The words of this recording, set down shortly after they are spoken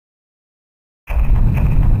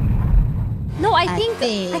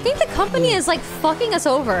I think the company is like fucking us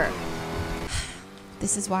over.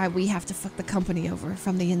 This is why we have to fuck the company over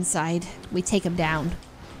from the inside. We take them down.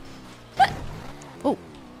 Oh.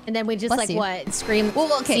 And then we just Bless like you. what? Scream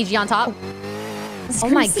okay. CG on top? Oh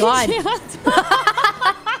my god.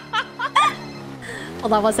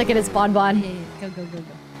 Hold on 1 second, it's Bonbon. Go.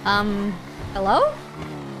 Hello?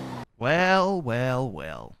 Well.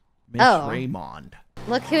 Miss Ray Mond.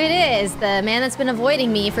 Look who it is, the man that's been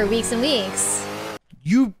avoiding me for weeks and weeks.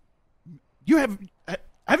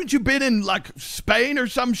 Haven't you been in, like, Spain or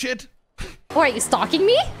some shit? Or are you stalking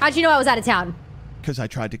me? How'd you know I was out of town? Because I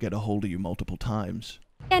tried to get a hold of you multiple times.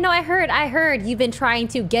 Yeah, no, I heard you've been trying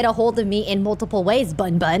to get a hold of me in multiple ways,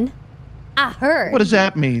 Bun. I heard. What does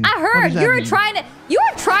that mean? I heard you were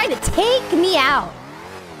trying to take me out.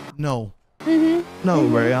 No. No,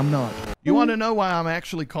 Ray, I'm not. You want to know why I'm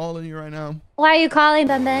actually calling you right now? Why are you calling,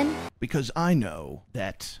 Bun? Because I know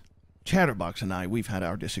that Chatterbox and we've had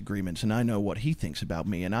our disagreements, and I know what he thinks about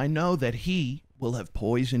me, and I know that he will have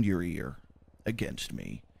poisoned your ear against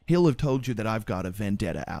me. He'll have told you that I've got a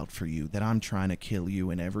vendetta out for you, that I'm trying to kill you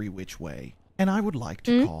in every which way. And I would like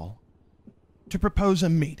to call to propose a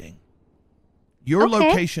meeting. Your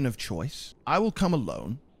location of choice. I will come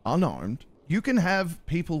alone, unarmed. You can have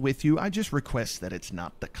people with you. I just request that it's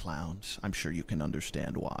not the clowns. I'm sure you can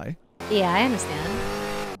understand why. Yeah, I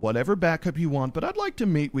understand. Whatever backup you want, but I'd like to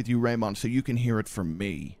meet with you, Ray Mond, so you can hear it from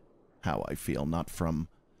me, how I feel, not from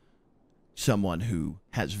someone who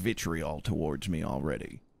has vitriol towards me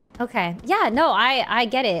already. Okay. Yeah, no, I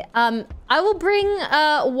get it. I will bring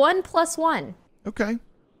 1 + 1. Okay.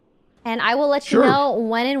 And I will let you know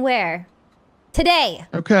when and where. Today.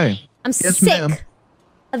 Okay. I'm sick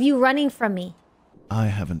of you running from me. I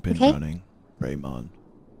haven't been running, Ray Mond.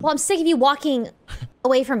 Well, I'm sick of you walking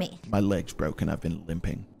away from me. My leg's broken. I've been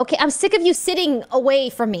limping. Okay, I'm sick of you sitting away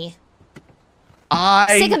from me.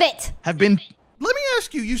 Sick of it. Have been... Let me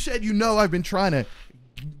ask you. You said you know I've been trying to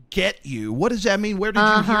get you. What does that mean? Where did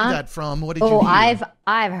you hear that from? What did you hear?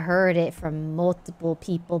 I've heard it from multiple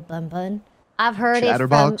people, Bun. I've heard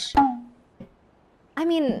Chatterbox? it from... I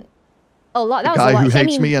mean... that was a lot. Guy who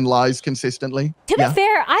hates me and lies consistently. To be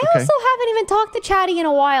fair, I also haven't even talked to Chatty in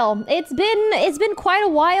a while. It's been quite a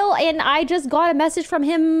while, and I just got a message from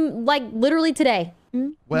him like literally today.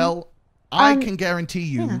 Well, I can guarantee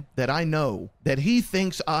you that I know that he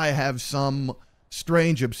thinks I have some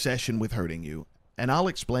strange obsession with hurting you, and I'll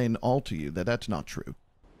explain all to you that that's not true.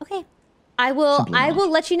 Okay, I will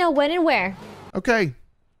let you know when and where. Okay,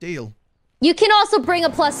 deal. You can also bring a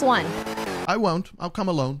 +1. I won't. I'll come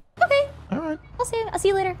alone. Okay. All right. I'll see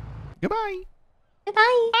you later. Goodbye.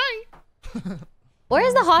 Goodbye. Bye.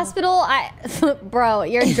 Where's the hospital? Bro,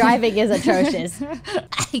 your driving is atrocious.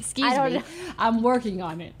 Excuse me. I'm working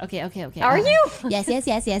on it. Okay. Are you? Yes. I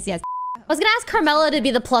was gonna ask Carmella to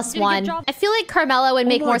be the +1. I feel like Carmella would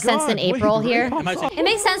make more sense than April here. It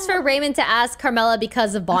makes sense for Raymond to ask Carmella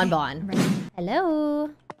because of Bonbon. Hello.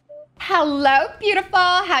 Hello, beautiful.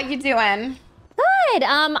 How you doing? Good.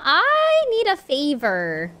 I need a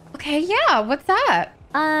favor. Okay, yeah. What's that?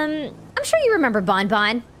 I'm sure you remember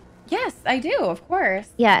Bonbon. Yes, I do. Of course.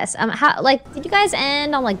 Yes. Did you guys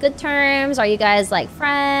end on like good terms? Are you guys like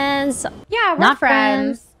friends? Yeah, we're Not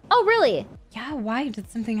friends. Oh, really? Yeah. Why? Did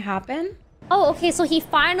something happen? Oh, okay. So he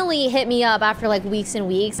finally hit me up after like weeks and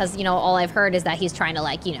weeks. As you know, all I've heard is that he's trying to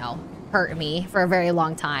like hurt me for a very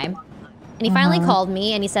long time. And he finally called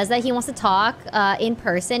me and he says that he wants to talk in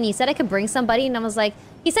person. He said I could bring somebody, and I was like,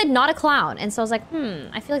 he said not a clown. And so I was like,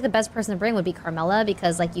 I feel like the best person to bring would be Carmella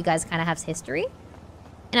because like you guys kind of have history.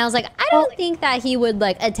 And I was like, I don't think that he would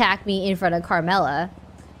like attack me in front of Carmella.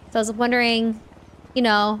 So I was wondering,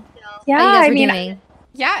 how you guys were doing.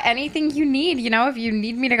 Yeah, anything you need, if you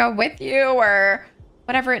need me to go with you or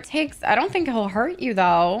whatever it takes. I don't think he'll hurt you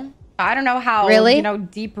though. I don't know how,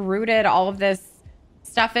 deep rooted all of this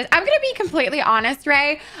stuff is. I'm going to be completely honest,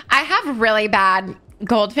 Ray. I have really bad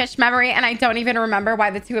goldfish memory and I don't even remember why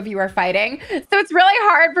the two of you are fighting. So it's really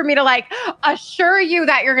hard for me to like assure you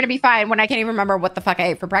that you're going to be fine when I can't even remember what the fuck I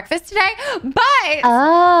ate for breakfast today. But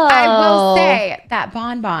I will say that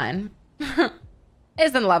Bonbon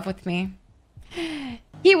is in love with me.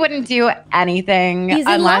 He wouldn't do anything He's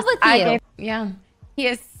in love with you. Yeah. He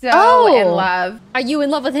is so in love. Are you in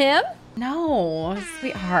love with him? No,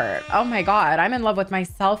 sweetheart. Oh my God. I'm in love with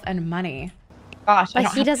myself and money. Gosh, I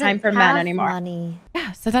don't have time for men anymore. Money.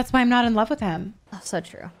 Yeah, so that's why I'm not in love with him. Oh, so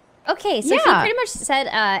true. Okay, so he pretty much said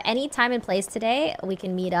any time and place today we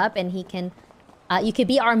can meet up and he can, you could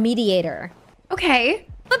be our mediator. Okay.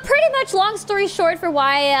 But pretty much, long story short, for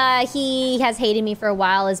why he has hated me for a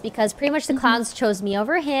while is because pretty much the clowns chose me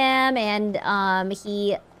over him, and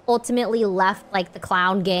he ultimately left like the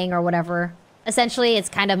clown gang or whatever. Essentially, it's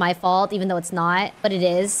kind of my fault, even though it's not, but it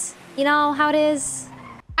is. You know how it is?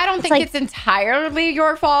 I don't think it's entirely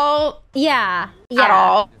your fault. Yeah. At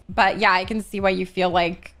all. But yeah, I can see why you feel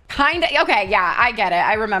like kind of. Okay, yeah, I get it.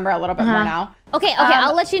 I remember a little bit more now. Okay,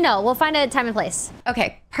 I'll let you know. We'll find a time and place.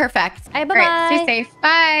 Okay, perfect. All right, bye-bye. All right, stay safe.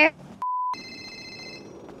 Bye.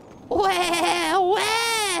 Well,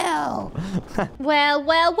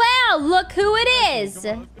 look who it is.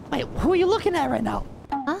 Wait, who are you looking at right now?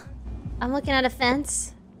 Huh? I'm looking at a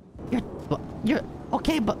fence. You're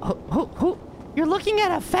okay, but who? You're looking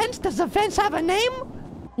at a fence? Does the fence have a name?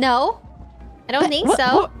 No, I don't think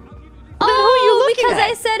so. Who are you looking because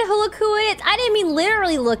at? I said look who it is. I didn't mean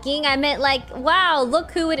literally looking. I meant like, wow,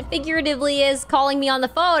 look who it figuratively is calling me on the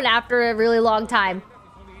phone after a really long time.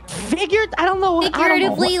 I don't know.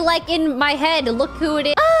 Figuratively, like in my head, look who it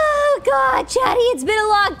is. Oh God, Chatty, it's been a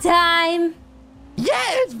long time. Yeah,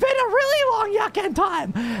 it's been a really long yucking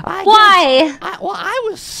time. Why? I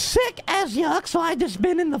was sick as yuck, so I just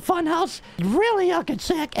been in the funhouse, really yucking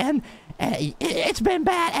sick, and it's been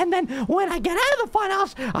bad. And then when I get out of the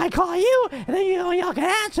funhouse, I call you, and then you can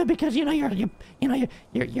answer because you're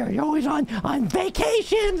always on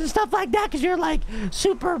vacations and stuff like that because you're like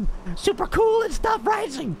super cool and stuff,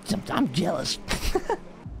 right? So I'm jealous.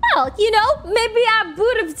 Well, you know, maybe I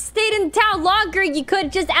would have stayed in town longer. You could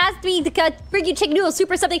have just asked me to bring you chicken noodle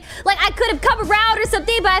soup or something. Like, I could have come around or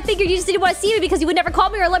something, but I figured you just didn't want to see me because you would never call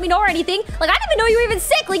me or let me know or anything. Like, I didn't even know you were even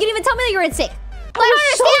sick. Like, you didn't even tell me that you were sick. Like, I don't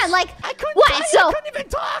understand. Like, I couldn't even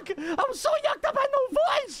talk. I was so yucked up, I had no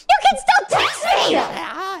voice. You can still text me.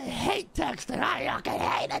 I hate texting. I yucking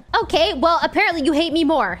hate it. Okay, well, apparently you hate me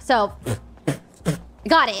more, so...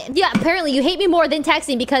 Got it. Yeah, apparently you hate me more than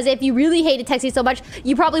texting because if you really hated texting so much,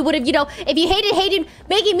 you probably would have, you know, if you hated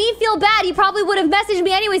making me feel bad, you probably would have messaged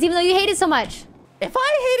me anyways, even though you hated so much. If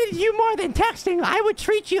I hated you more than texting, I would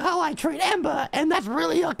treat you how I treat Ember, and that's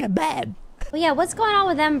really yucking bad. Well, yeah, what's going on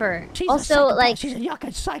with Ember? She's she's a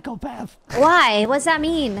yucking psychopath. Why? What's that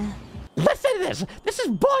mean? Listen to this. This is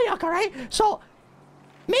boy yuck, all right? So,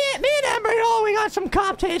 me and Ember, you know, we got some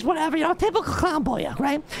cop chase, whatever, you know, typical clown boy yuck,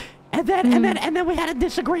 right? And then we had a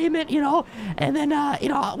disagreement, you know, and then you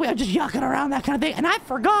know, we were just yucking around, that kind of thing. And I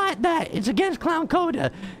forgot that it's against clown code to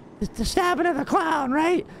stab another clown,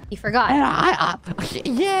 right? You forgot. And I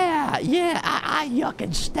yuck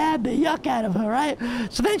and stabbed the yuck out of her, right?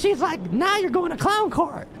 So then she's like, now you're going to clown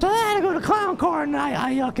court. So then I had to go to clown court, and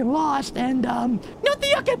I yuck and lost. And you know what the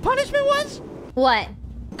yucking punishment was? What?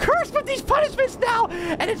 Cursed with these punishments now,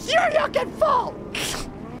 and it's your yucking fault.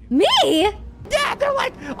 Me? Yeah, they're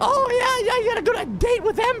like, oh yeah, you gotta go to a date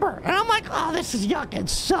with Ember. And I'm like, oh, this is yuck, it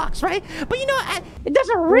sucks, right? But you know, it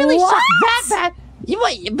doesn't really suck that bad.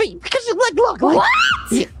 Because like, look, like, what?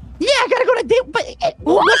 Yeah, I gotta go to a date, but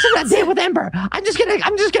listen to a date with Ember. I'm just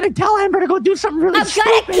gonna tell Ember to go do something really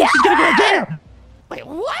stupid. She's gonna go get her. Wait,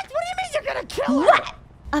 what? What do you mean you're gonna kill her?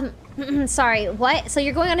 What? Sorry, what? So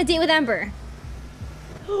you're going on a date with Ember?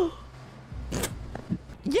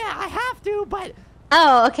 Yeah, I have to, but.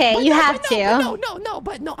 Oh, okay, you have to. No,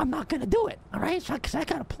 I'm not gonna do it, all right? Because I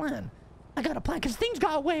got a plan. Because things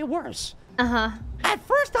got way worse. At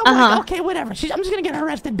first, I'm like, okay, whatever. I'm just gonna get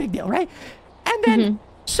arrested, big deal, right? And then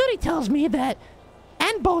Sooty tells me that,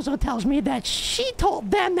 and Bozo tells me that she told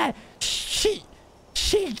them that she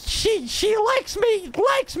likes me,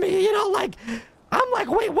 you know, like, I'm like,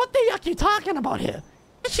 wait, what the yuck you talking about here?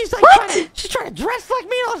 And she's like, she's trying to dress like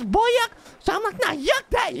me, all this boy yuck. So I'm like, nah, yuck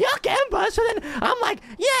that, yuck Ember. So then I'm like,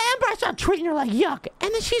 yeah, Ember. I start treating her like yuck.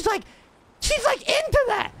 And then she's like into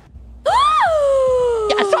that.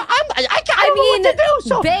 Yeah, so I don't know what to do.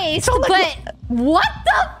 So, based, so like, but what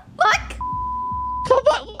the fuck? So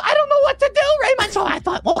I don't know what to do, Raymond. So I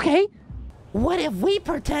thought, okay, what if we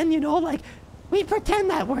pretend, you know, like, we pretend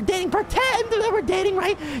that we're dating,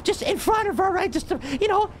 right? Just in front of her, right? Just to, you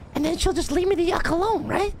know, and then she'll just leave me the yuck alone,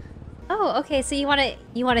 right? Oh, okay. So you want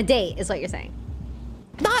to date, is what you're saying?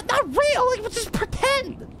 Not real. Like, just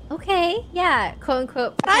pretend. Okay. Yeah. Quote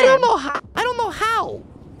unquote. But I don't know how.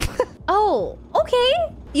 Oh, okay.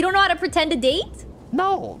 You don't know how to pretend to date?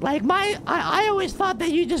 No. Like I always thought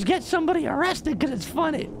that you just get somebody arrested because it's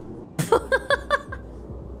funny.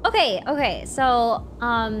 Okay. So,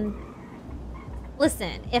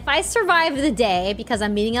 listen. If I survive the day because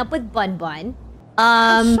I'm meeting up with Bun Bun,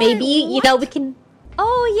 maybe you know we can.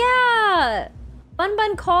 Oh yeah, Bun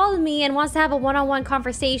Bun called me and wants to have a one-on-one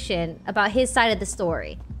conversation about his side of the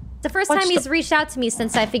story. It's the first time he's reached out to me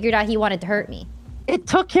since I figured out he wanted to hurt me. It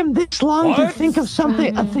took him this long to think of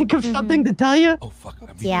something. Something to tell you. Oh fuck!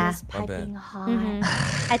 Yeah, piping hot.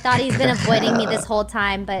 I thought he's been avoiding me this whole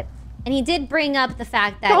time, but And he did bring up the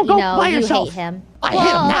fact that, you know, you hate him. I hate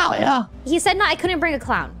him now, yeah. He said, no, I couldn't bring a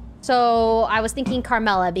clown. So I was thinking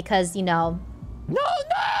Carmella because, you know. No!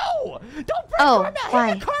 Don't bring Carmella. Why?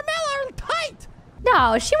 Him and Carmella are tight.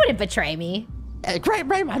 No, she wouldn't betray me.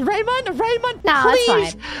 Raymond, no,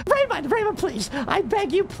 please. it's fine. Raymond, please. I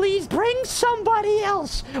beg you, please bring somebody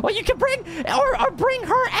else. Or you can bring, or bring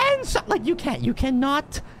her and like you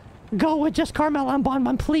cannot go with just Carmella and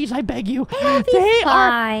Bonbon. Please, I beg you. They are.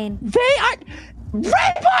 Raymond!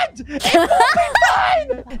 It won't be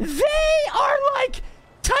fine! They are like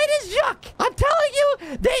tight as yuck. I'm telling you,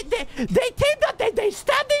 they teamed up. They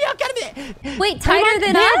stabbed the yuck out of me. Wait, tighter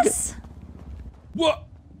than us? What?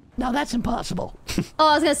 No, that's impossible. Oh,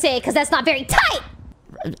 I was gonna say, because that's not very tight.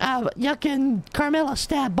 Yuck and Carmella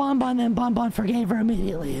stabbed Bonbon, and Bonbon forgave her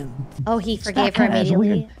immediately. And oh, he forgave her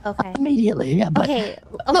immediately? Okay. Immediately, yeah. But okay.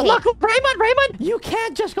 Look, Raymond, you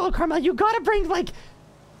can't just go to Carmella. You gotta bring, somebody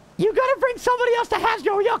else that has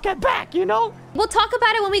your yucca back, you know? We'll talk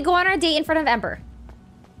about it when we go on our date in front of Ember.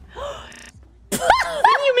 When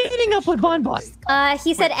are you meeting up with Bonbon?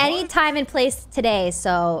 He said any time and place today,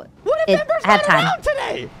 so what if Ember's not around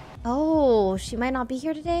today? Oh, she might not be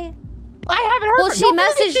here today? I haven't heard well, she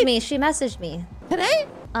messaged me. She messaged me. Today?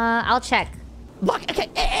 I'll check. Look, okay,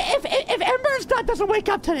 if Ember's doesn't wake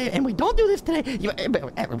up today, and we don't do this today,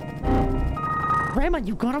 Raymond,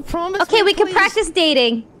 you gotta promise okay, me, we can please. practice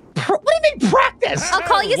dating. What do you mean practice? I'll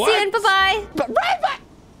call you soon. Bye-bye. Raymond!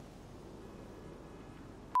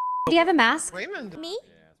 Do you have a mask? Raymond. Me?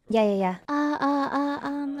 Yeah.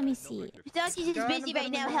 Let me see. Darcy's just busy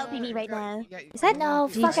right now helping me right now. Is that No,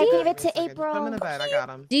 Gigi? fuck, I gave it to April. Put him in the bed. I got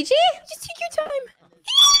him. Gigi? Just take your time.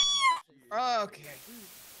 Okay.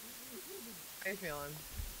 How you feeling?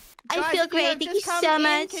 I feel great. Thank you so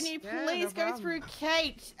much. Can you Yeah, please no go problem. through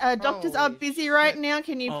Kate? Doctors are busy right now.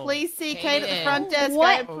 Can you please see Kate at the front desk? What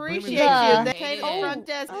I appreciate the- you. Kate at the front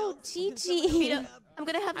desk. Oh, Gigi. I'm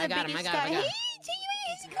gonna have the biggest guy. Hey,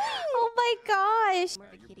 Gigi, oh my gosh.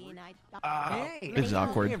 It's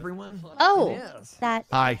awkward. Oh, that.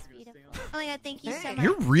 Hi. Oh my god, thank you so much.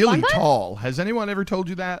 You're really tall. Has anyone ever told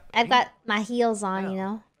you that? I've got my heels on, you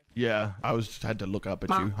know. Yeah, I had to look up at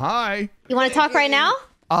you. Hi. You want to talk right now?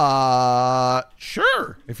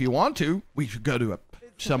 Sure. If you want to, we should go to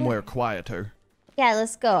somewhere quieter. Yeah,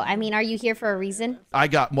 let's go. I mean, are you here for a reason? I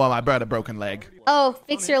brought a broken leg. Oh,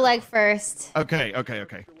 fix your leg first. Okay.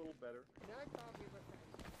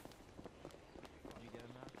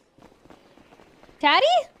 Caddy?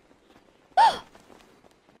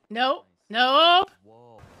 Nope.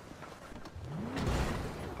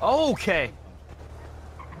 Okay.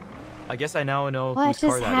 I guess I now know What whose car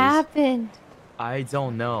just that is. happened? I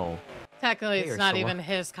don't know. Technically, Hey, it's not Ursula. even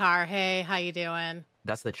his car. Hey, how you doing?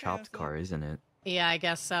 That's the chopped car, isn't it? Yeah, I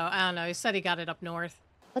guess so. I don't know. He said he got it up north.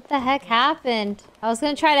 What the heck happened? I was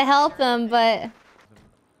gonna try to help him, but...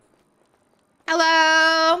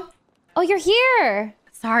 Hello. Oh, you're here!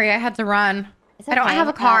 Sorry, I had to run. It's I don't okay. have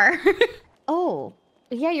a car. Oh,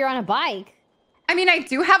 yeah, you're on a bike. I mean, I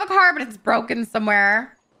do have a car, but it's broken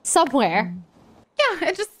somewhere. Somewhere. Yeah,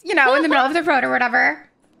 it just, in the middle of the road or whatever.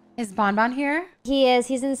 Is Bonbon here? He is.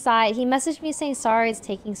 He's inside. He messaged me saying sorry it's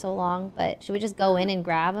taking so long, but should we just go in and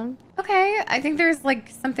grab him? Okay, I think there's like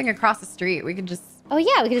something across the street. We could just... Oh,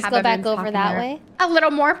 yeah, we could just have go back everyone over talking that there. way. A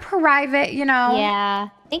little more private, Yeah.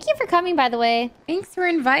 Thank you for coming, by the way. Thanks for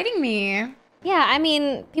inviting me. Yeah, I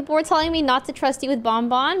mean, people were telling me not to trust you with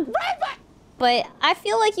Bonbon. But I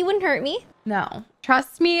feel like you wouldn't hurt me. No.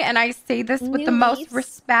 Trust me, and I say this with the New most leaves.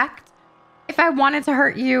 respect. If I wanted to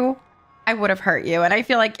hurt you, I would have hurt you. And I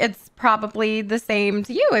feel like it's probably the same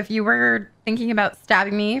to you. If you were thinking about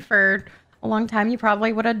stabbing me for a long time, you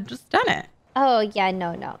probably would have just done it. Oh, yeah,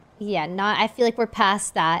 no. Yeah, I feel like we're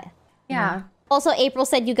past that. Yeah. Also, April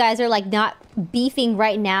said you guys are like not beefing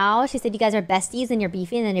right now. She said you guys are besties and you're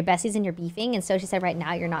beefing, and then you're besties and you're beefing. And so she said right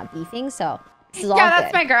now you're not beefing. So this is all Yeah,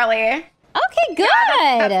 that's good. my girlie. Okay, good.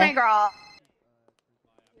 Yeah, that's my girl.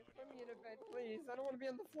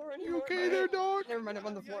 You okay there, dog? Never mind, I'm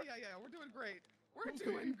on the floor. Yeah, we're doing great. We're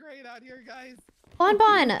doing great out here, guys.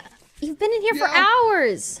 Bonbon, you've been in here for Yeah.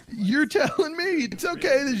 hours. You're telling me it's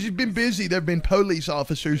okay. She's been busy. There've been police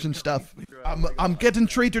officers and stuff. I'm getting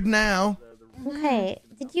treated now. Okay,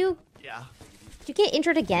 did you get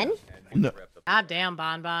injured again? No, God damn,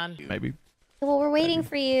 Bonbon. maybe. Well, we're waiting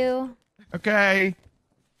for you. Okay.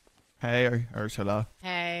 Hey, Ursula.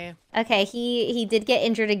 Hey. Okay, he did get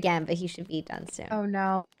injured again, but he should be done soon. Oh,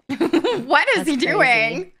 no. What is he That's doing?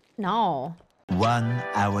 crazy. No. 1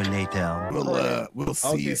 hour later. We'll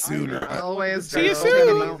see you sooner. Always. See you girl.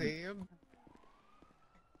 soon. Take it easy.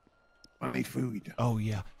 My food. Oh,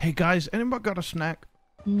 yeah. Hey, guys, anybody got a snack?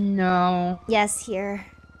 No. Yes, here.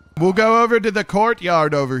 We'll go over to the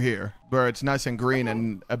courtyard over here, where it's nice and green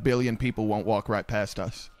and a billion people won't walk right past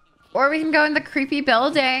us. Or we can go in the creepy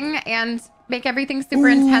building and make everything super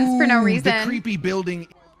intense for no reason. The creepy building.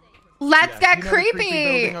 Let's get you know creepy. the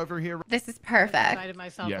creepy building over here? This is perfect. Invited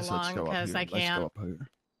myself Yes, let's along go up because here. I Let's can't. go up here.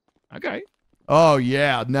 Okay. Oh,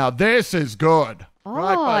 yeah. Now this is good. Oh,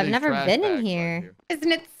 Right by I've these never trash been in bags right here.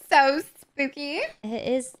 Isn't it so spooky? It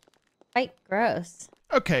is quite gross.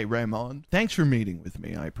 Okay, Ray Mond. Thanks for meeting with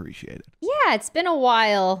me. I appreciate it. Yeah, it's been a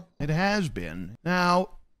while. It has been. Now,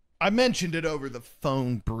 I mentioned it over the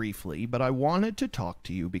phone briefly, but I wanted to talk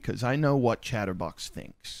to you because I know what Chatterbox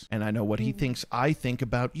thinks, and I know what he thinks I think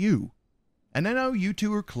about you. And I know you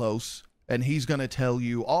two are close, and he's going to tell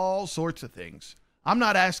you all sorts of things. I'm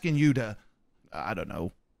not asking you to, I don't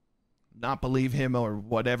know, not believe him or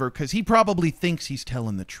whatever, because he probably thinks he's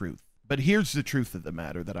telling the truth. But here's the truth of the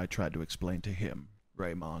matter that I tried to explain to him,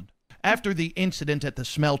 Ray Mond. After the incident at the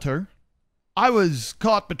smelter, I was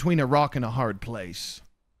caught between a rock and a hard place.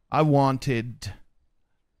 I wanted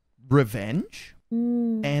revenge,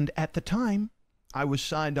 and at the time, I was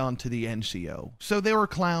signed on to the NCO. So there were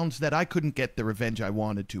clowns that I couldn't get the revenge I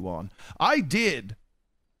wanted to on. I did,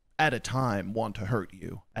 at a time, want to hurt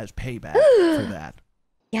you as payback for that.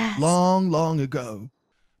 Yes. Long, long ago.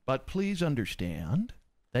 But please understand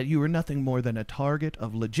that you were nothing more than a target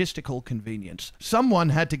of logistical convenience. Someone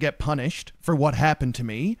had to get punished for what happened to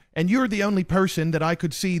me, and you're the only person that I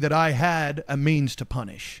could see that I had a means to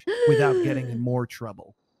punish without getting in more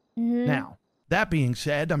trouble. Now, that being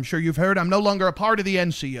said, I'm sure you've heard I'm no longer a part of the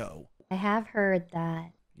NCO. I have heard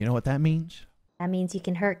that. You know what that means? That means you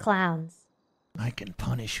can hurt clowns. I can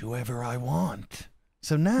punish whoever I want.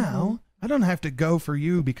 So now, I don't have to go for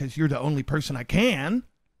you because you're the only person I can.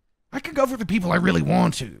 I can go for the people I really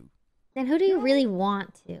want to. Then who do you really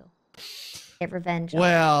want to get revenge on?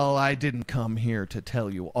 Well, I didn't come here to tell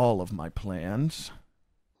you all of my plans.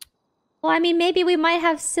 Well, I mean, maybe we might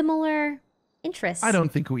have similar interests. I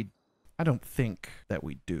don't think that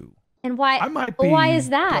we do. And why? I might be Why is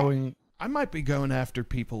that? I might be going after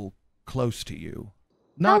people close to you.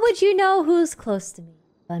 How would you know who's close to me,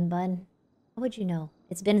 Bun Bun? How would you know?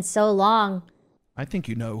 It's been so long. I think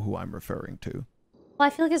you know who I'm referring to. Well, I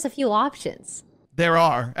feel like there's a few options. There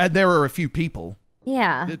are, and there are a few people.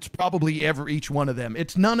 Yeah. It's probably each one of them.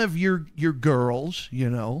 It's none of your girls, you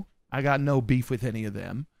know. I got no beef with any of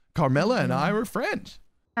them. Carmella and I were friends.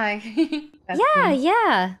 Hi.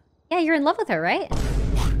 Yeah. Yeah, you're in love with her, right?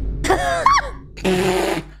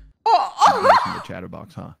 The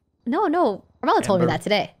Chatterbox, huh? No. Carmella told me that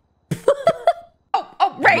today.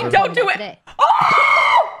 Ray, don't do it. Today.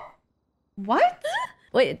 Oh! What?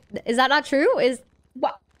 Wait, is that not true?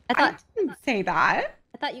 What? I didn't say that.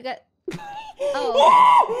 I thought you got...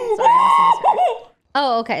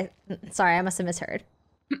 Oh, okay. Sorry, I must have misheard.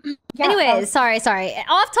 Yeah, Anyways, sorry.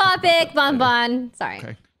 Off topic, Bun Bun. Sorry.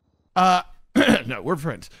 Okay. No, we're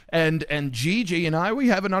friends. And Gigi and I, we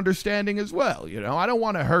have an understanding as well. You know, I don't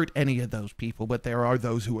want to hurt any of those people, but there are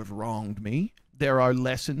those who have wronged me. There are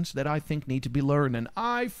lessons that I think need to be learned, and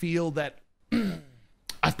I feel that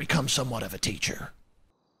I've become somewhat of a teacher.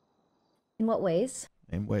 In what ways?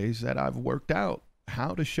 In ways that I've worked out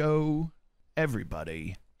how to show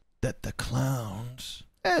everybody that the clowns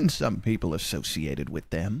and some people associated with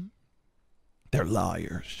them, they're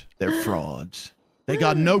liars, they're frauds. They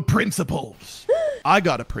got no principles. I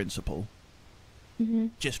got a principle.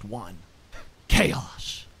 Just one.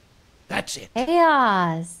 Chaos. That's it.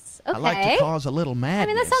 Chaos. Okay. I like to cause a little madness. I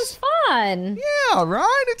mean, that sounds fun. Yeah,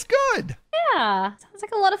 right? It's good. Yeah. Sounds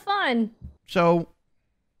like a lot of fun. So,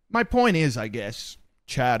 my point is, I guess,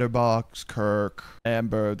 Chatterbox, Kirk,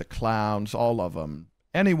 Amber, the clowns, all of them,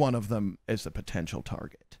 any one of them is a potential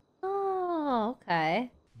target. Oh,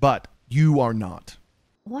 okay. But you are not.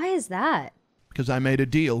 Why is that? Because I made a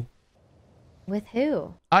deal. With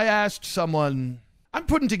who? I asked someone, I'm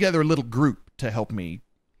putting together a little group to help me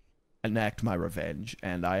enact my revenge,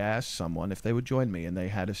 and I asked someone if they would join me, and they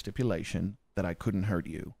had a stipulation that I couldn't hurt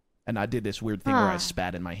you. And I did this weird thing where I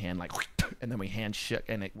spat in my hand, like, and then we hand shook,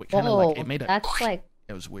 and it kind of like, it made a, that's like,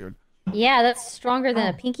 it was weird. Yeah, that's stronger than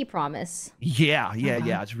a pinky promise. Yeah,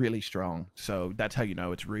 it's really strong. So that's how you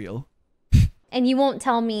know it's real. And you won't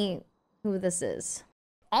tell me who this is.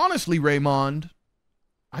 Honestly, Ray Mond,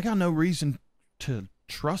 I got no reason to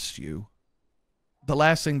trust you. The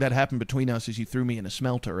last thing that happened between us is you threw me in a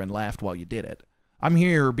smelter and laughed while you did it. I'm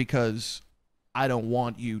here because I don't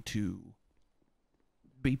want you to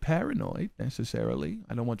be paranoid, necessarily.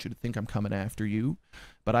 I don't want you to think I'm coming after you.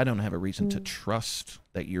 But I don't have a reason to trust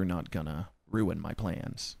that you're not gonna ruin my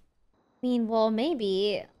plans. I mean, well,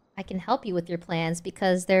 maybe. I can help you with your plans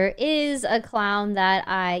because there is a clown that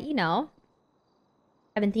I've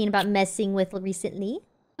been thinking about messing with recently.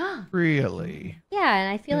 Really? Yeah,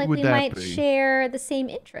 and I feel like we might share the same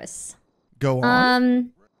interests. Go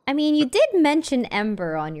on. I mean, you did mention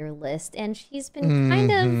Ember on your list, and she's been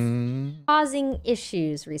kind of causing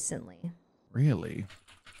issues recently. Really?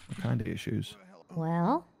 What kind of issues?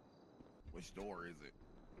 Well. Which door is it?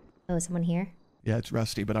 Oh, is someone here? Yeah, it's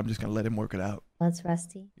Rusty, but I'm just gonna let him work it out. Oh, it's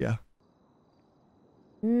Rusty? Yeah.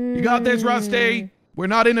 You got this, Rusty. We're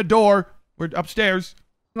not in a door. We're upstairs.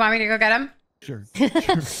 You want me to go get him? Sure.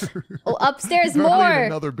 Oh, upstairs Probably in more.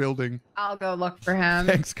 another building. I'll go look for him.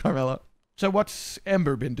 Thanks, Carmella. So what's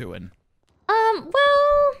Ember been doing? Well...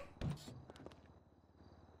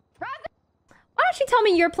 Why don't you tell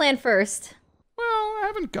me your plan first? Well, I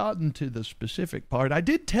haven't gotten to the specific part. I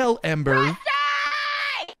did tell Ember... Rusty!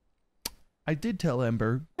 I did tell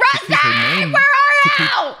Ember Rusty! to keep her name... Where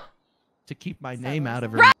are you? To keep my name out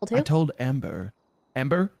of her... Rusty! I told Ember...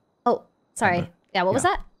 Ember? Oh, sorry. Ember. Yeah, what was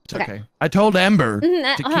that? It's okay. I told Ember to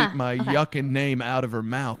uh-huh, keep my yucking name out of her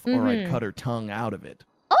mouth or I'd cut her tongue out of it.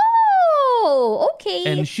 Oh, okay.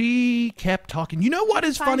 And she kept talking. You know what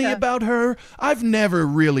is funny about her? I've never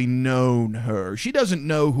really known her. She doesn't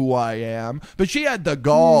know who I am, but she had the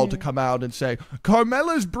gall to come out and say,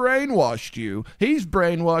 Carmella's brainwashed you. He's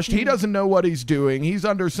brainwashed. He doesn't know what he's doing. He's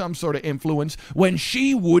under some sort of influence when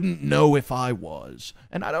she wouldn't know if I was.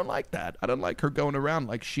 And I don't like that. I don't like her going around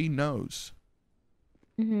like she knows.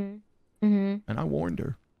 And I warned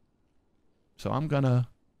her. So I'm gonna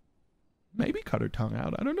maybe cut her tongue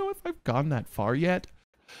out. I don't know if I've gone that far yet,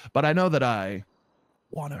 but I know that I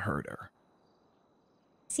want to hurt her.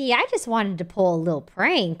 See, I just wanted to pull a little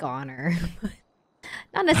prank on her.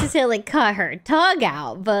 Not necessarily cut her tongue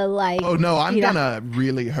out, but like... Oh, no, I'm gonna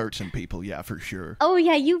really hurt some people, yeah, for sure. Oh,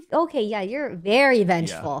 yeah, okay, yeah, you're very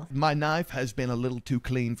vengeful. Yeah. My knife has been a little too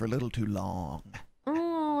clean for a little too long.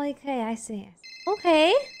 Oh, okay, I see.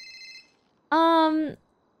 Okay.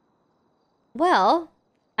 Well,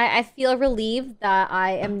 I feel relieved that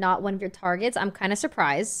I am not one of your targets. I'm kind of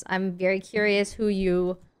surprised. I'm very curious who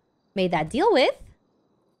you made that deal with.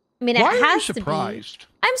 I mean, Why it are has you to surprised? be.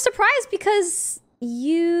 I'm surprised because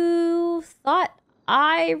you thought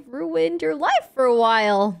I ruined your life for a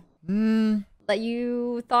while. That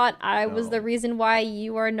you thought I was the reason why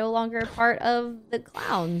you are no longer a part of the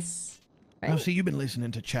clowns. Right? Oh, see, you've been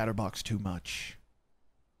listening to Chatterbox too much,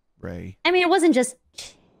 Ray. I mean, it wasn't just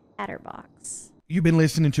Chatterbox. You've been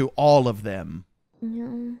listening to all of them.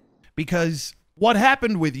 No. Because what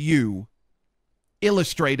happened with you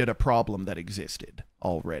illustrated a problem that existed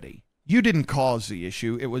already. You didn't cause the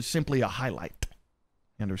issue. It was simply a highlight.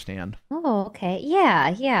 You understand? Oh, okay.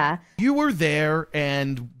 Yeah. You were there,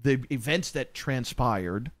 and the events that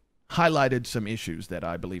transpired highlighted some issues that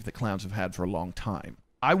I believe the clowns have had for a long time.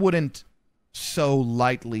 I wouldn't so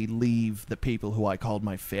lightly leave the people who I called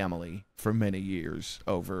my family for many years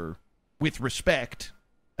over, with respect,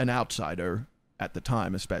 an outsider at the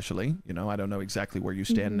time especially. You know, I don't know exactly where you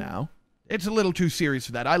stand now. It's a little too serious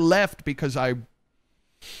for that. I left because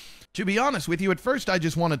to be honest with you, at first I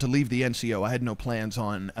just wanted to leave the NCO. I had no plans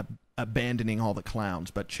on abandoning all the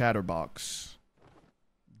clowns, but Chatterbox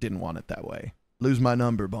didn't want it that way. Lose my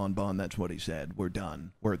number, Bonbon, that's what he said. We're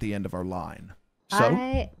done. We're at the end of our line. So,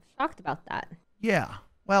 I'm shocked about that. Yeah.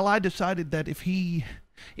 Well, I decided that if he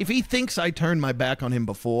thinks I turned my back on him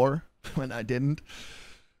before, when I didn't,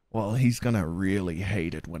 well, he's gonna really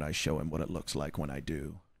hate it when I show him what it looks like when I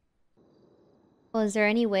do. Well, is there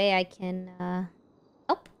any way I can,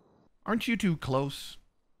 help? Aren't you too close?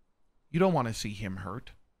 You don't want to see him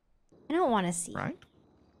hurt. I don't want to see. Right?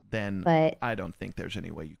 Then but I don't think there's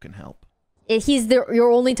any way you can help. He's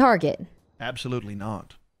your only target. Absolutely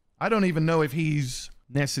not. I don't even know if he's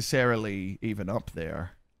necessarily even up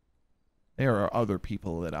there. There are other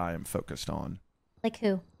people that I am focused on. Like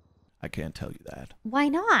who? I can't tell you that. Why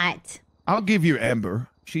not? I'll give you Ember.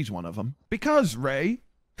 She's one of them. Because, Ray,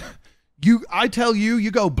 I tell you,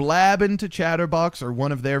 you go blabbing to Chatterbox or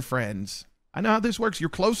one of their friends. I know how this works. You're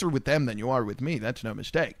closer with them than you are with me. That's no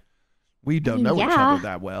mistake. We don't know each other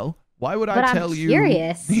that well. Why would I tell you? I'm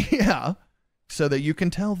curious. Yeah, so that you can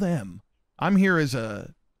tell them. I'm here as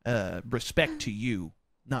a respect to you,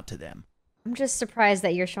 not to them. I'm just surprised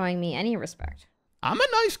that you're showing me any respect. I'm a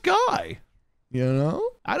nice guy, you know?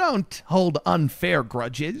 I don't hold unfair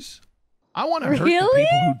grudges. I want to hurt the people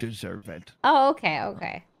who deserve it. Oh,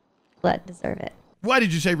 okay. Let deserve it. Why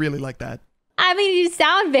did you say really like that? I mean, you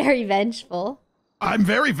sound very vengeful. I'm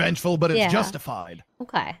very vengeful, but it's justified.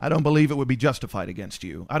 Okay. I don't believe it would be justified against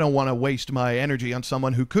you. I don't want to waste my energy on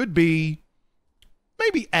someone who could be,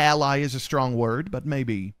 maybe ally is a strong word, but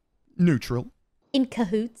maybe Neutral. In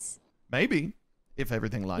cahoots. Maybe. If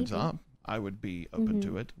everything lines up, I would be open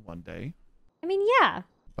to it one day. I mean, yeah.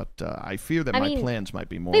 But I fear that my plans might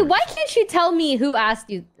be more... Wait, why can't you tell me who asked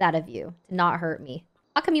you that of you to not hurt me?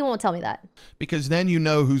 How come you won't tell me that? Because then you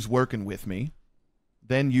know who's working with me.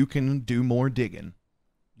 Then you can do more digging.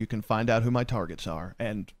 You can find out who my targets are.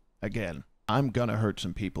 And, again, I'm gonna hurt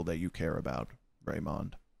some people that you care about, Ray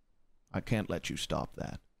Mond. I can't let you stop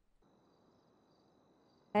that.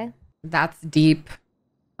 Okay. That's deep.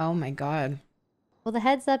 Oh my god. Well, the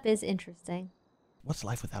heads up is interesting. What's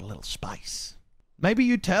life without a little spice? Maybe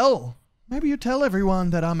you tell everyone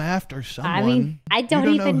that I'm after someone. I mean, I don't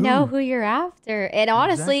even know who you're after. And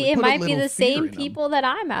honestly, Exactly. it Put a might be little the fear same in 'em. people that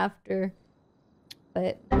I'm after.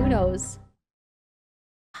 But who knows?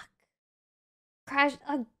 Fuck. Crash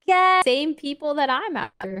again. Same people that I'm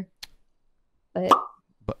after. But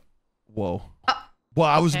whoa. Well,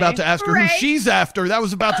 I was about to ask her who she's after. That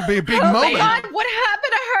was about to be a big moment. Oh my god, what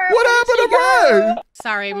happened to her? What happened to Ray?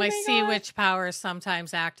 Sorry, my sea witch powers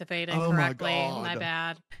sometimes activate incorrectly. My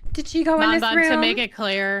bad. Did she go in this room? To make it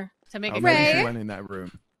clear, maybe she went in that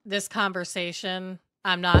room. This conversation,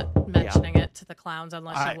 I'm not mentioning it to the clowns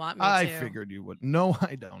unless you want me to. I figured you would. No,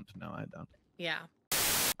 I don't. No, I don't. Yeah.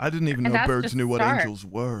 I didn't even know birds knew what angels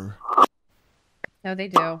were. No, they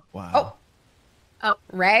do. Wow. Oh,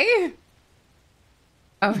 Ray?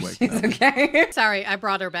 Oh, she's okay. Sorry, I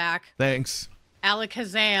brought her back. Thanks.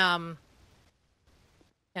 Alakazam.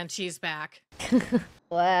 And she's back.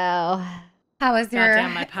 wow. How was your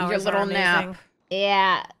little nap?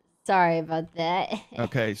 Yeah. Sorry about that.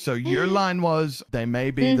 Okay, so your line was, they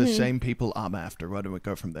may be the same people I'm after. Where do we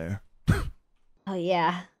go from there? Oh,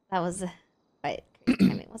 yeah. That was quite crazy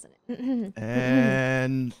timing, wasn't it?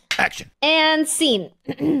 And action. And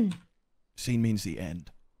scene. Scene means the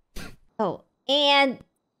end. Oh, and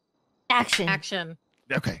action. Action.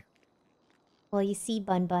 Okay. Well, you see,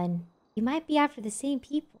 Bun Bun, you might be after the same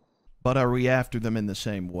people. But are we after them in the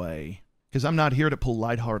same way? Because I'm not here to pull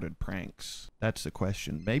lighthearted pranks. That's the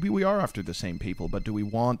question. Maybe we are after the same people, but do we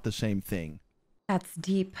want the same thing? That's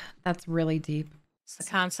deep. That's really deep. It's the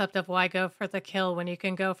concept of why go for the kill when you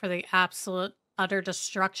can go for the absolute utter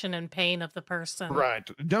destruction and pain of the person. Right.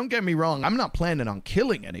 Don't get me wrong. I'm not planning on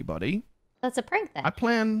killing anybody. That's a prank then. I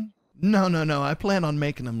plan... No. I plan on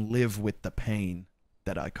making them live with the pain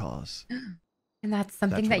that I cause. And that's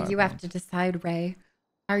something that you have to decide, Ray.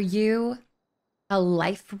 Are you a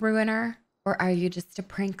life ruiner or are you just a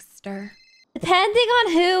prankster? Depending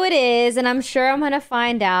on who it is, and I'm sure I'm going to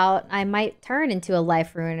find out, I might turn into a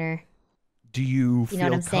life ruiner. Do you know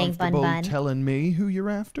what I'm saying, Bun comfortable Bun? telling me who you're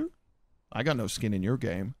after? I got no skin in your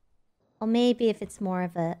game. Well, maybe if it's more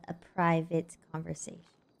of a private conversation.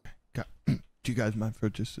 Do you guys mind for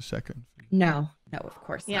just a second? No, of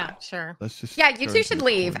course not. Yeah, sure. Let's just. Yeah, you two should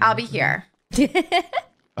leave. I'll be here. I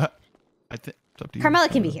think it's up to you. Carmella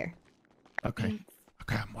can be here. Okay.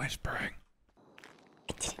 Okay, I'm whispering.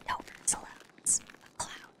 I didn't know it was a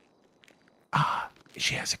clown.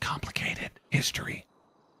 She has a complicated history.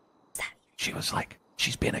 She was like,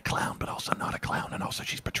 she's been a clown, but also not a clown, and also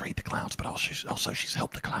she's betrayed the clowns, but also she's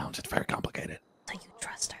helped the clowns. It's very complicated. So you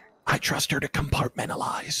trust her? I trust her to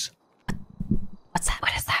compartmentalize. What's that?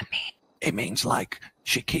 What does that mean? It means like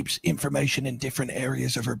she keeps information in different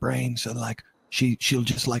areas of her brain, so like she'll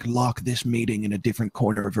just like lock this meeting in a different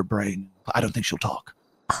corner of her brain. I don't think she'll talk.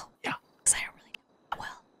 Oh. Yeah. Because I don't really know.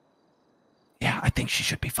 Well. Yeah, I think she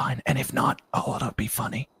should be fine. And if not, it'll be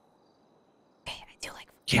funny. Okay, I do like.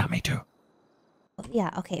 Yeah, me too. Oh,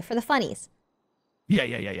 yeah, okay, for the funnies. Yeah.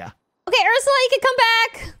 Okay, Ursula, you can come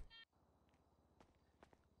back.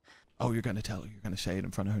 Oh, you're gonna tell her. You're gonna say it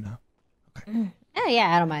in front of her now. Okay. Oh,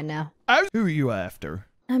 yeah, I don't mind now. Who are you after?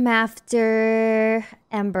 I'm after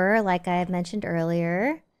Ember, like I had mentioned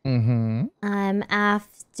earlier. Mm-hmm. I'm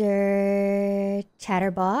after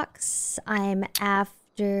Chatterbox. I'm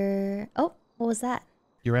after... Oh, what was that?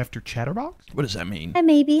 You're after Chatterbox? What does that mean?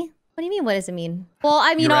 Maybe. What do you mean, what does it mean? Well,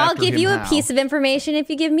 I mean, You're I'll after give him you a how? piece of information if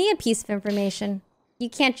you give me a piece of information. You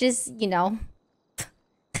can't just, Why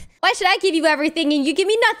should I give you everything and you give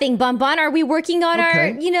me nothing, Bun Bun? Are we working on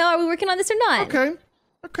are we working on this or not?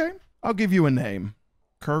 Okay. I'll give you a name.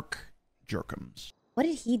 Kirk Jerkums. What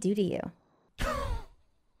did he do to you?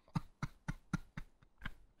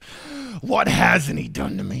 What hasn't he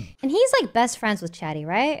done to me? And he's like best friends with Chatty,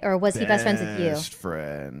 right? Or was he best friends with you? Best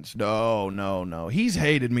friends. No. He's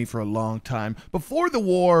hated me for a long time. Before the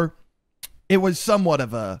war, it was somewhat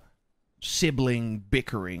of a sibling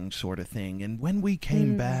bickering sort of thing. And when we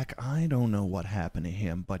came back, I don't know what happened to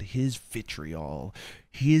him, but his vitriol,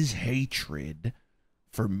 his hatred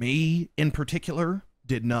for me in particular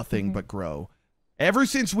did nothing but grow. Ever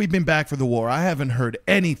since we've been back for the war, I haven't heard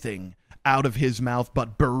anything out of his mouth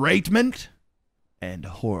but beratement and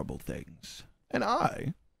horrible things. And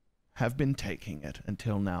I have been taking it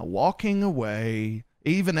until now, walking away,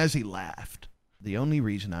 even as he laughed. The only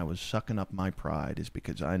reason I was sucking up my pride is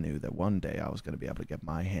because I knew that one day I was going to be able to get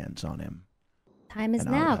my hands on him. Time is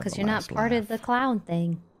now, because you're not part of the clown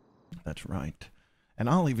thing. That's right. And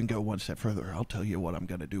I'll even go one step further. I'll tell you what I'm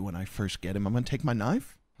going to do when I first get him. I'm going to take my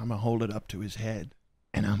knife. I'm going to hold it up to his head.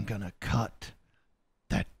 And I'm going to cut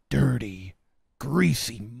that dirty,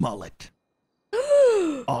 greasy mullet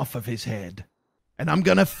off of his head. And I'm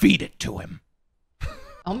going to feed it to him.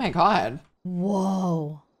 Oh, my God.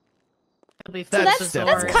 Whoa. So that's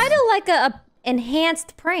kind of like a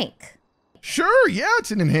enhanced prank. Sure, yeah, it's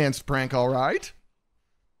an enhanced prank, all right.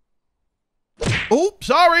 Oh,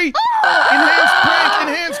 sorry. Oh!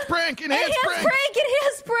 Enhanced prank.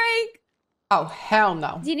 Enhanced prank. Oh, hell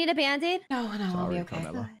no. Do you need a Band-Aid? No, I'll be okay.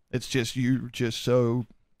 Carmella. It's just you're just so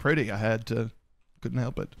pretty. Couldn't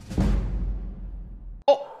help it.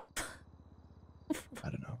 Oh. I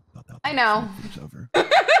don't know. I know. It's over.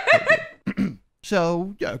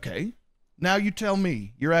 So, yeah, okay. Now you tell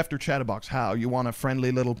me. You're after Chatterbox. How? You want a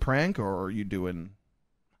friendly little prank, or are you doing...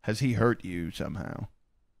 Has he hurt you somehow?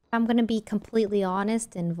 I'm going to be completely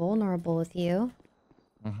honest and vulnerable with you.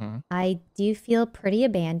 I do feel pretty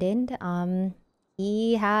abandoned.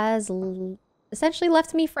 He has essentially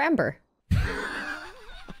left me for Ember.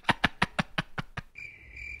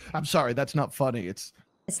 I'm sorry, that's not funny. It's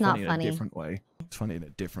not funny. In a different way. It's funny in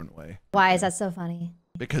a different way. Why is that so funny?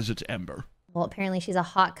 Because it's Ember. Well, apparently she's a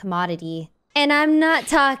hot commodity. And I'm not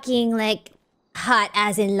talking like hot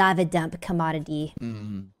as in lava dump commodity.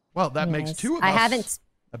 Well, that makes two of us. I haven't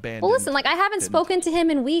abandoned. Well, listen, like I haven't spoken to him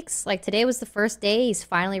in weeks. Like today was the first day he's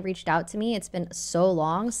finally reached out to me. It's been so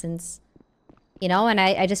long since, you know, and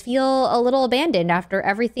I just feel a little abandoned after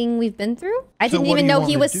everything we've been through. I didn't even know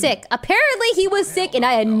he was sick. Apparently he was sick and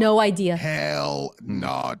I had no idea. Hell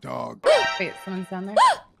nah, dog. Wait, someone's down there?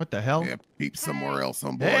 What the hell? Yeah, peep somewhere else,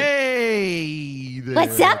 homeboy. Hey there.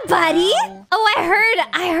 What's up, buddy? Oh, I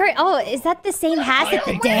heard. Oh, is that the same hat that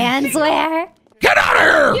the Dans wear? Get out of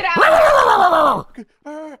here! Get out!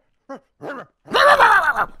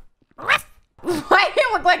 Why do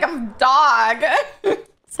you look like a dog?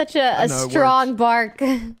 Such a strong bark.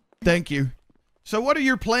 Thank you. So what are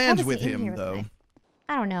your plans with him, though?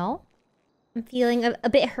 I don't know. I'm feeling a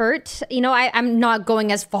bit hurt. You know, I'm not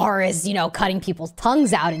going as far as, you know, cutting people's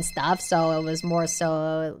tongues out and stuff. So it was more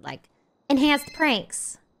so like enhanced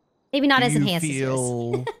pranks. Maybe not as enhanced as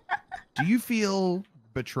yours. Do you feel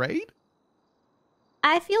betrayed?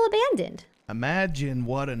 I feel abandoned. Imagine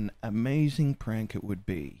what an amazing prank it would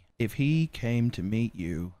be if he came to meet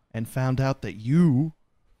you and found out that you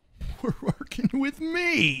were working with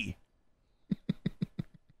me.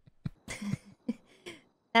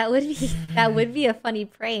 That would be a funny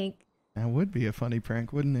prank. That would be a funny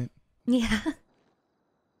prank, wouldn't it? Yeah.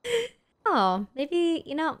 Oh, maybe,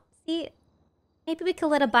 you know, see, maybe we could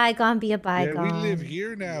let a bygone be a bygone. Yeah, we live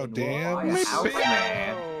here now, damn.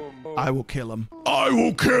 I will kill him. I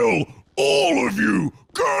will kill all of you.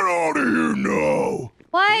 Get out of here now.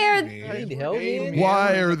 Why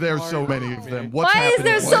are there so many of them? Why is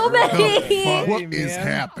there so many? What is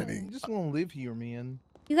happening? I just want to live here, man.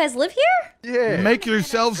 You guys live here? Yeah. Make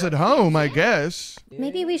yourselves at home, I guess.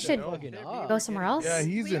 Maybe we should go somewhere else. Yeah,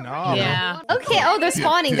 he's in awe. Yeah. Okay. Oh, they're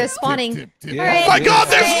spawning. They're spawning. Oh my God,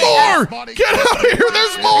 there's more! Get out of here!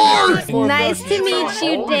 There's more! Nice to meet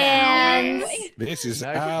you, Dan. This is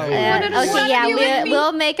out. Okay, yeah,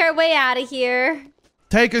 we'll make our way out of here.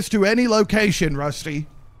 Take us to any location, Rusty.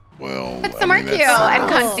 Well, It's somewhere cute and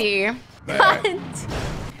comfy.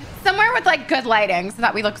 Somewhere with like good lighting so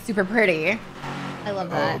that we look super pretty. I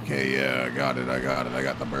love that. Okay, yeah, I got it. I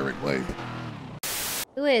got the perfect place.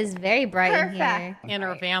 Ooh, it is very bright in here. And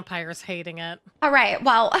our vampires hating it. All right.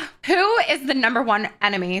 Well, who is the #1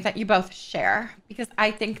 enemy that you both share? Because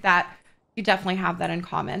I think that you definitely have that in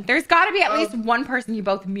common. There's got to be at least one person you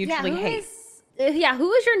both mutually hate. Who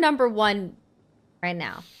is your #1 right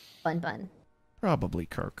now? Bun. Probably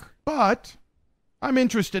Kirk. But I'm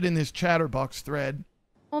interested in this Chatterbox thread.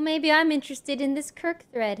 Well, maybe I'm interested in this Kirk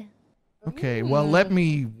thread. Okay, well, let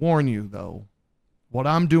me warn you, though. What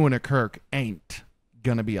I'm doing to Kirk ain't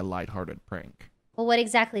gonna be a lighthearted prank. Well, what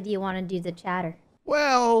exactly do you want to do to Chatter?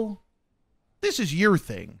 Well, this is your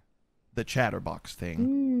thing. The Chatterbox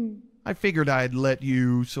thing. I figured I'd let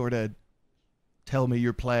you sort of tell me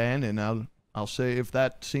your plan, and I'll say if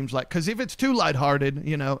that seems like... Because if it's too lighthearted,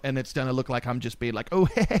 you know, and it's gonna look like I'm just being like, oh,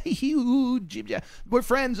 hey, you, we're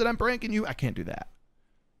friends and I'm pranking you. I can't do that.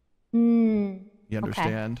 You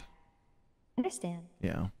understand? I Understand.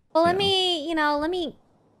 Yeah. Well, let me, let me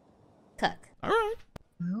cook. All right.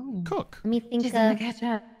 Cook. Let me think She's in the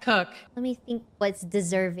kitchen. Cook. Let me think what's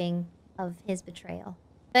deserving of his betrayal.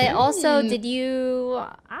 But also, did you,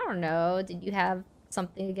 I don't know, did you have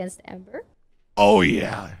something against Ember? Oh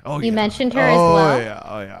yeah. Oh yeah. You mentioned her as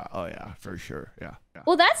well. Oh yeah. For sure. Yeah.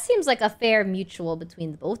 Well, that seems like a fair mutual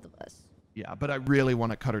between the both of us. Yeah, but I really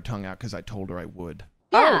want to cut her tongue out because I told her I would.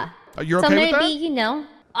 Yeah. Oh, you're so okay with that? maybe,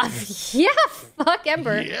 yeah, fuck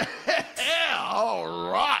Ember. Yeah.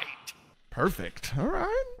 All right. Perfect. All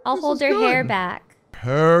right. I'll hold her hair back.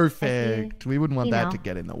 Perfect. We wouldn't want that to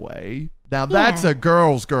get in the way. Now that's a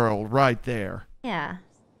girl's girl right there. Yeah.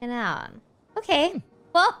 Okay.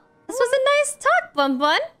 Well, this was a nice talk, Bun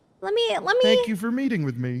Bun. Let me. Thank you for meeting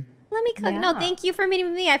with me. Let me cook. No, thank you for meeting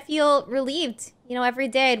with me. I feel relieved. Every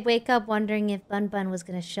day I'd wake up wondering if Bun Bun was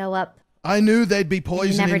gonna show up. I knew they'd be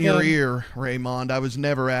poison in your did. ear, Ray Mond. I was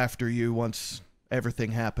never after you once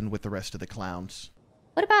everything happened with the rest of the clowns.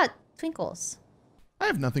 What about Twinkles? I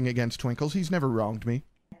have nothing against Twinkles. He's never wronged me.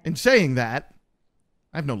 In saying that,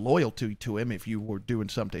 I have no loyalty to him if you were doing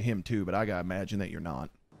something to him too, but I gotta imagine that you're not.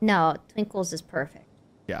 No, Twinkles is perfect.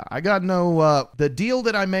 Yeah, I got no, the deal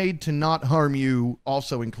that I made to not harm you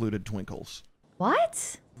also included Twinkles.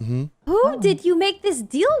 What? Mm-hmm. Who did you make this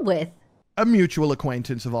deal with? A mutual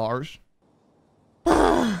acquaintance of ours. You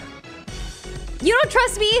don't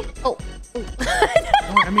trust me? Oh.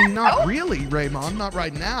 I mean, not really, Raymond. Not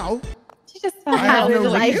right now. She just I have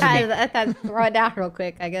no reason. I had to throw it down real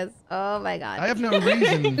quick, I guess. Oh my god. I have no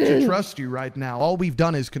reason to trust you right now. All we've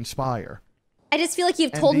done is conspire. I just feel like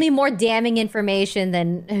you've told me more damning information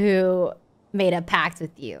than who made a pact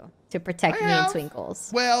with you to protect me and Twinkles.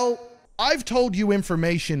 Well, I've told you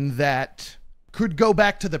information that could go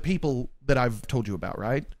back to the people that I've told you about,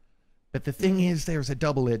 right? But the thing is, there's a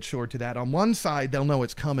double-edged sword to that. On one side, they'll know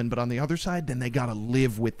it's coming, but on the other side, then they gotta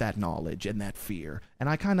live with that knowledge and that fear. And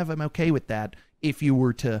I kind of am okay with that if you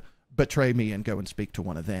were to betray me and go and speak to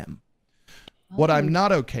one of them. What I'm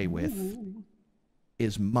not okay with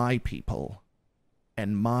is my people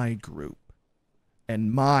and my group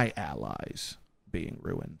and my allies being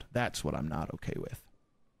ruined. That's what I'm not okay with.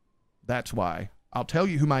 That's why I'll tell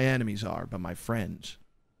you who my enemies are, but my friends,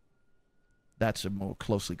 that's a more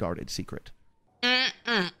closely guarded secret.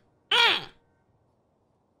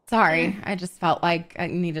 Sorry, I just felt like I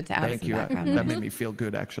needed to add Thank some you. background. That made me feel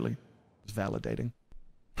good, actually. It's validating.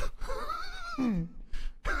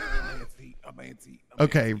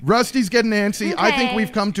 Okay, Rusty's getting antsy. I think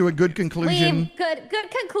we've come to a good conclusion. Good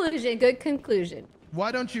conclusion. Good conclusion.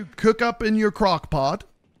 Why don't you cook up in your crock pot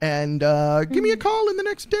and give me a call in the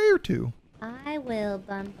next day or two? I will,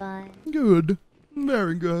 Bun Bun. Good.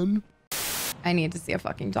 Very good. I need to see a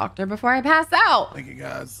fucking doctor before I pass out. Thank you,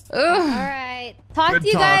 guys. Ugh. All right. Talk Good to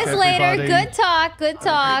you talk, guys later. everybody. Good talk. Good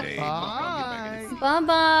talk. Bye.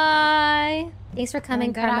 Bye-bye. Thanks for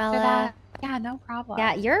coming, Good after Carmella. that. Yeah, no problem.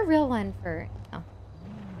 Yeah, you're a real one for... Oh.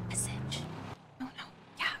 Message. No.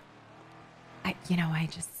 Yeah. I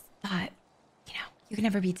just thought, you can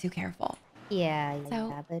never be too careful. Yeah,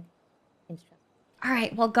 So- but... All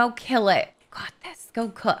right, well, go kill it. Got this. Go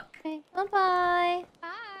cook. Okay, bye-bye. Bye.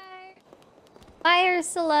 Bye,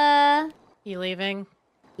 Ursula. You leaving?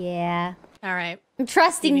 Yeah. All right. I'm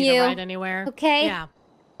trusting need you. to ride anywhere? Okay. Yeah.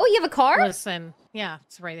 Oh, you have a car? Listen. Yeah,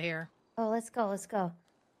 it's right here. Oh, let's go.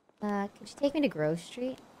 Could you take me to Grove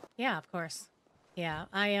Street? Yeah, of course. Yeah,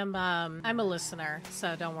 I'm a listener,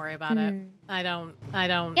 so don't worry about it. I don't.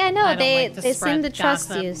 Yeah, no, I don't they like to seem spread to trust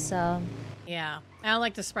gossip. you, so... Yeah, I don't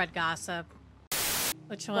like to spread gossip.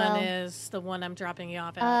 Which one is the one I'm dropping you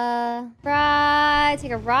off at? Right,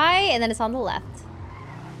 take a right, and then it's on the left.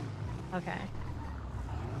 Okay.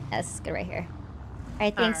 Yes, good right here. All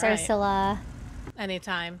right, thanks, All right. Ursula.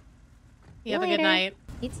 Anytime. See You have a good later. night.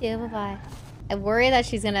 You too, bye-bye. I worry that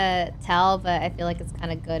she's gonna tell, but I feel like it's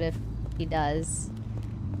kind of good if she does.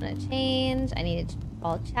 I'm gonna change. I need to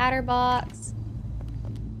call Chatterbox.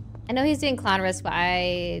 I know he's doing clown risk, but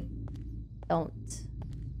I don't...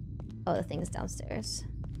 Oh, the thing's downstairs.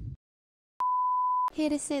 Here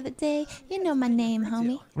to save the day. You know my name,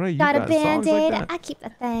 homie. Right, you got a got songs like band-aid. that? I keep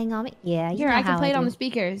that thing on me. Yeah, you Here, know I can how play it on do. the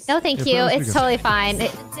speakers. No, thank Yeah, you. put it on It's speakers. totally fine.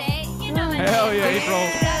 Hell yeah, April.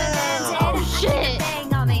 Oh, shit.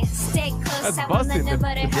 That's busted. The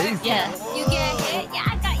bass. Yeah. You get hit. Yeah,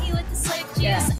 I got you with the slick juice.